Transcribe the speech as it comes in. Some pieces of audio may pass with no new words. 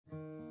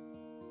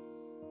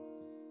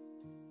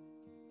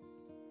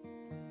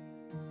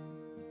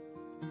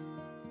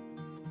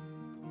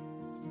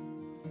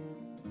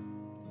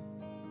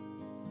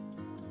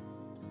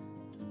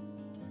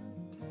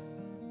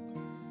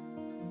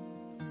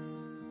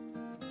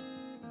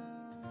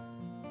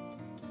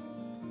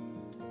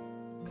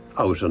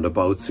Out and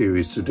About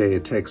series today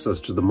takes us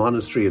to the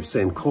Monastery of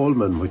St.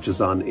 Colman, which is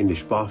on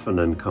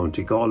Inishbofin in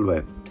County Galway.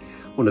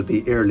 One of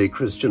the early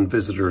Christian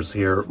visitors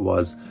here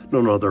was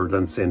none other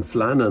than St.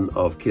 Flannan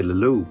of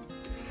Killaloe.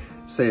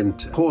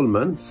 St.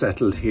 Colman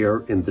settled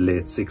here in the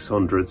late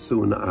 600s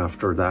soon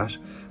after that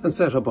and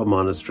set up a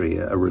monastery,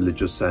 a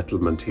religious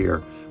settlement here,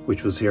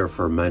 which was here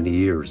for many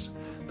years.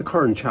 The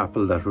current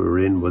chapel that we're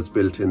in was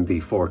built in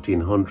the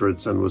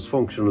 1400s and was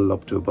functional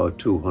up to about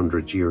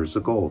 200 years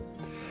ago.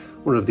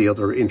 One of the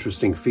other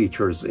interesting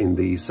features in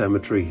the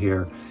cemetery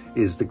here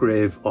is the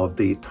grave of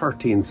the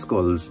 13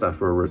 skulls that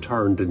were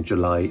returned in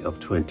July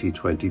of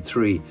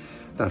 2023,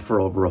 that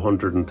for over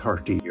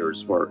 130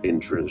 years were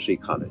in Trinity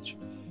College.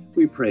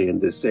 We pray in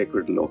this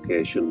sacred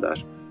location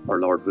that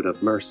our Lord would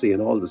have mercy on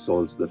all the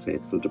souls of the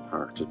faithful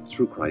departed,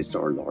 through Christ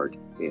our Lord.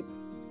 Amen.